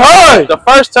thee on high. The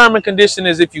first term and condition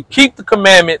is if you keep the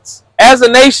commandments as a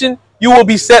nation, you will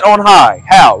be set on high.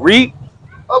 How? Read.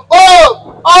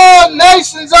 Above all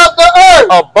nations of the earth.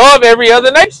 Above every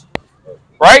other nation.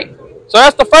 Right? So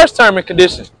that's the first term and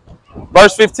condition.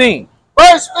 Verse 15.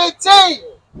 Verse 15.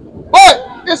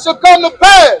 But it shall come to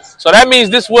pass. So that means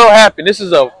this will happen. This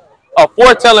is a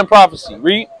foretelling prophecy.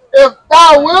 Read. If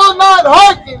thou wilt not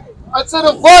hearken unto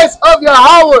the voice of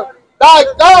Yahweh thy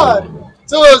God,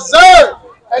 to observe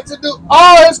and to do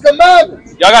all his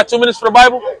commandments. Y'all got 2 minutes for the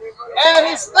Bible? And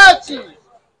his statutes,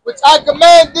 which I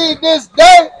command thee this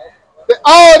day, that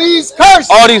all these curses.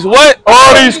 All these what?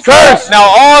 All these curses. Now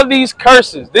all these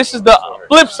curses, this is the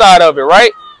flip side of it,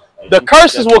 right? The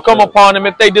curses will come upon them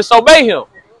if they disobey him.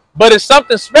 But it's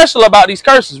something special about these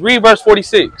curses. Read verse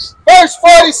 46. Verse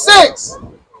 46.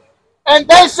 And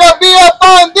they shall be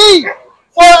upon thee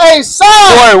for a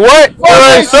sign. For what? For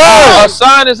a sign. A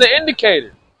sign is an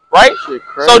indicator, right?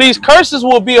 So these curses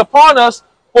will be upon us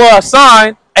for a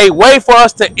sign, a way for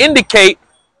us to indicate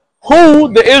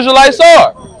who the Israelites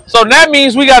are. So that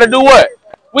means we got to do what?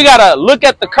 We got to look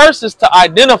at the curses to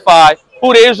identify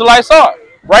who the Israelites are,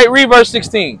 right? Read verse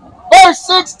 16. Verse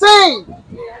 16.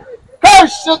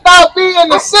 Cursed shalt thou be in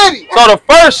the city. So the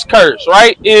first curse,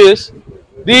 right, is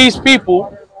these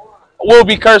people will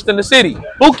be cursed in the city.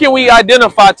 Who can we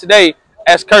identify today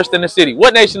as cursed in the city?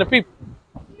 What nation of people?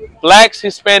 Blacks,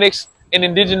 Hispanics, and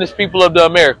indigenous people of the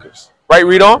Americas. Right,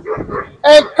 read on.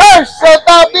 And cursed shalt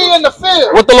thou be in the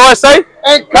field. What the Lord say?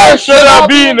 And cursed shalt thou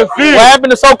be in the field. What happened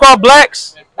to so-called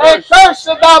blacks? And cursed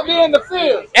shalt thou be in the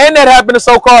field. And that happened to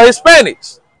so-called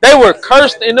Hispanics. They were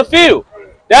cursed in the field.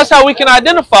 That's how we can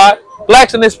identify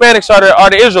blacks and Hispanics are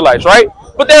the Israelites, right?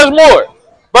 But there's more.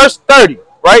 Verse 30,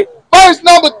 right? Verse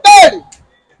number 30.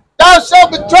 Thou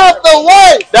shalt betroth the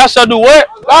wife. Thou shalt do what?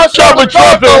 Thou shalt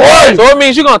betroth the wife. So it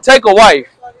means you're going to take a wife.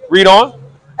 Read on.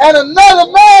 And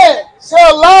another man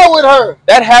shall lie with her.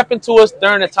 That happened to us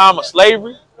during the time of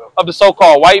slavery, of the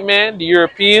so-called white man, the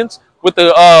Europeans, with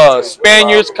the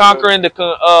Spaniards conquering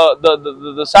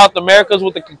the South Americas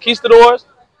with the conquistadors.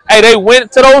 Hey, they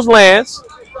went to those lands.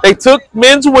 They took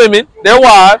men's women, their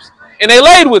wives, and they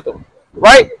laid with them,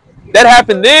 right? That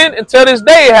happened then until this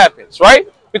day it happens, right?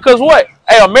 Because what?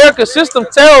 Hey, America's system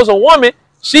tells a woman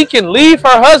she can leave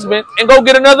her husband and go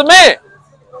get another man.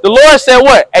 The Lord said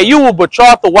what? Hey, you will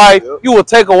betroth the wife. You will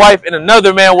take a wife and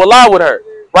another man will lie with her.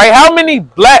 Right? How many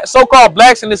so-called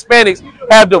blacks and Hispanics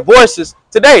have divorces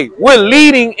today? We're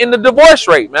leading in the divorce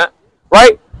rate, man.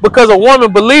 Right? Because a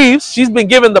woman believes she's been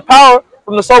given the power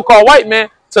from the so-called white man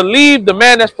to leave the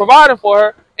man that's providing for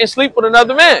her and sleep with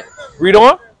another man. Read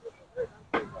on.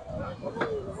 And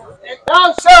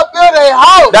thou shalt build a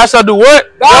house. Thou shalt do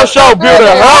what? Thou shalt build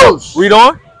a house. Read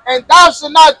on. And thou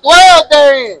shalt not dwell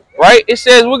therein. Right? It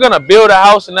says we're going to build a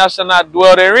house and thou shalt not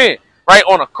dwell therein. Right?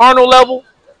 On a carnal level,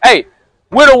 hey,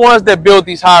 we're the ones that build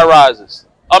these high rises.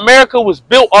 America was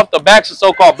built off the backs of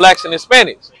so-called blacks and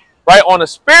Hispanics. Right? On a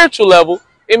spiritual level,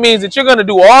 it means that you're going to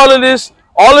do all of this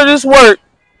work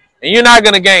and you're not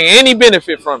going to gain any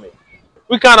benefit from it.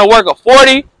 We kind of work a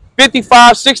 40,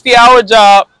 55, 60-hour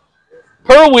job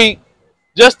per week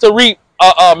just to reap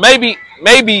maybe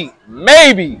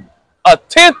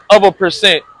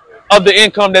 0.1% of the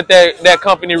income that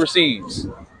company receives.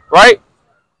 Right?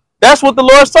 That's what the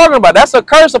Lord's talking about. That's a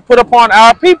curse put upon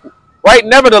our people. Right?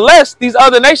 Nevertheless, these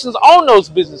other nations own those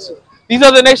businesses. These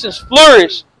other nations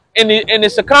flourish in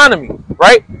this economy.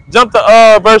 Right? Jump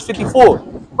to verse 54.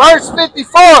 Verse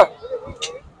 54.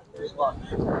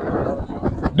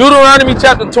 Deuteronomy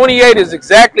chapter 28 is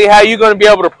exactly how you're going to be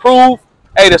able to prove,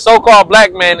 hey, the so-called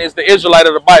black man is the Israelite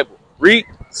of the Bible. Read.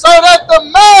 So that the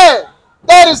man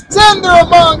that is tender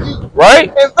among you,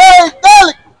 right, and very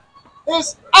delicate,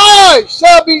 his eyes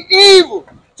shall be evil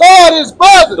toward his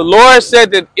brother. The Lord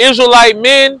said that Israelite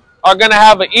men are going to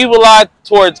have an evil eye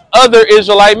towards other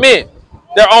Israelite men,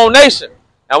 their own nation.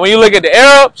 Now, when you look at the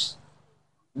Arabs,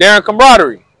 they're in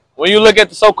camaraderie. When you look at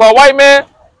the so-called white man,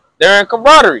 they're in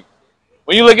camaraderie.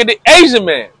 When you look at the Asian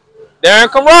man, they're in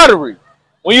camaraderie.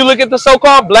 When you look at the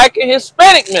so-called black and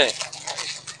Hispanic man,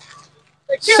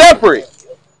 separate.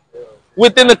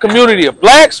 Within the community of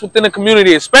blacks, within the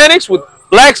community of Hispanics, with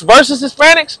blacks versus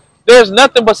Hispanics, there's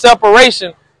nothing but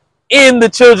separation in the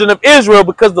children of Israel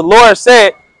because the Lord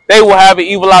said they will have an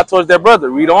evil eye towards their brother.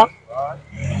 Read on.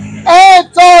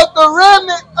 And toward the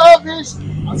remnant of his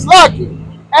slacking,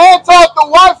 and toward the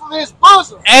wife of his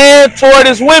bosom, and toward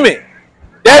his women.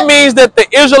 That means that the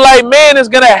Israelite man is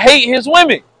going to hate his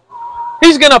women.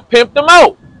 He's going to pimp them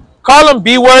out. Call them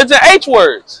B words and H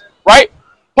words. Right?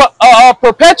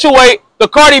 Perpetuate the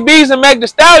Cardi B's and Meg Thee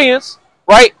Stallions.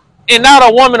 Right? And not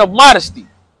a woman of modesty.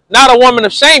 Not a woman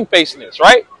of shamefacedness.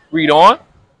 Right? Read on.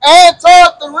 And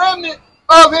toward the remnant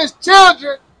of his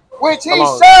children, which he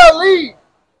shall leave.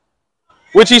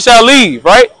 Which he shall leave.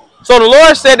 Right? So the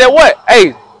Lord said that what?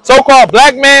 Hey, so-called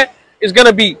black man is going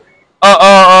to be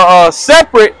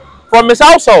separate from his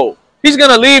household. He's going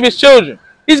to leave his children.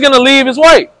 He's going to leave his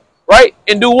wife, right?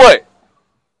 And do what?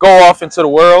 Go off into the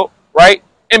world, right?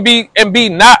 And be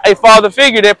not a father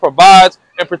figure that provides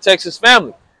and protects his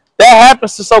family. That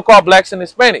happens to so-called blacks and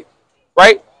Hispanics,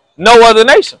 right? No other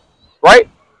nation, right?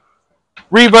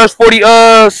 Read verse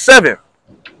 47.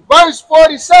 Verse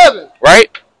 47. Right?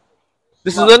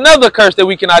 This is another curse that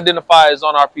we can identify as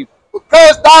on our people.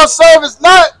 Because thou servest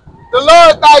not the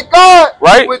Lord thy God,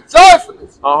 right, with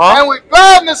joyfulness and with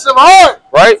gladness of heart,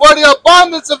 right, for the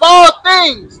abundance of all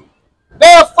things.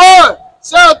 Therefore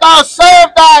shalt thou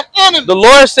serve thine enemies. The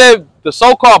Lord said the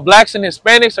so-called blacks and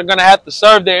Hispanics are going to have to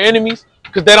serve their enemies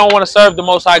because they don't want to serve the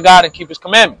Most High God and keep His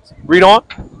commandments. Read on.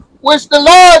 Which the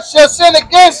Lord shall send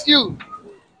against you,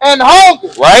 and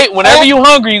hunger. Right? Whenever you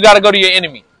hungry, you got to go to your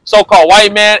enemy. So-called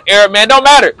white man, Arab man, don't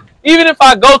matter. Even if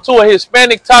I go to a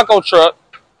Hispanic taco truck,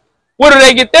 where do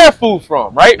they get their food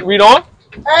from? Right? Read on.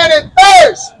 And in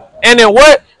thirst. And in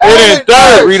what? And in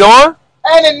thirst. Read on.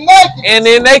 And in nakedness. And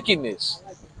in nakedness.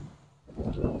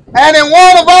 And in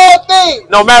want of all things.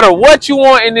 No matter what you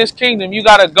want in this kingdom, you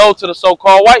got to go to the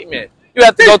so-called white man. You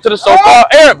have to go to the so-called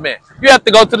Arab man. You have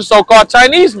to go to the so-called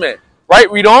Chinese man. Right?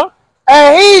 Read on.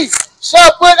 And he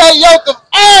shall put a yoke of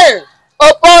iron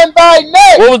upon thy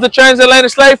neck. What was the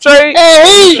transatlantic slave trade? And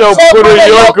he shall put a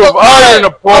yoke of iron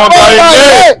upon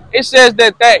thy neck. It says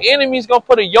that enemy is going to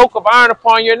put a yoke of iron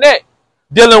upon your neck.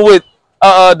 Dealing with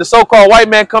the so-called white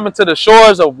man coming to the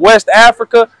shores of West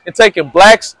Africa and taking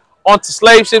blacks onto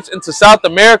slave ships into South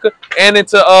America and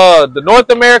into the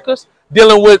North Americas.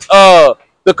 Dealing with the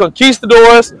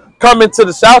conquistadors coming to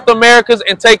the South Americas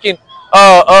and taking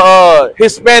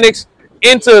Hispanics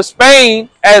into Spain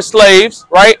as slaves,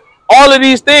 right? All of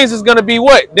these things is going to be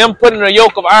what? Them putting a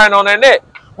yoke of iron on their neck.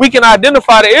 We can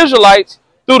identify the Israelites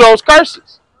through those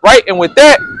curses, right? And with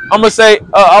that, I'm going to say,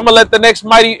 I'm going to let the next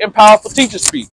mighty and powerful teacher speak.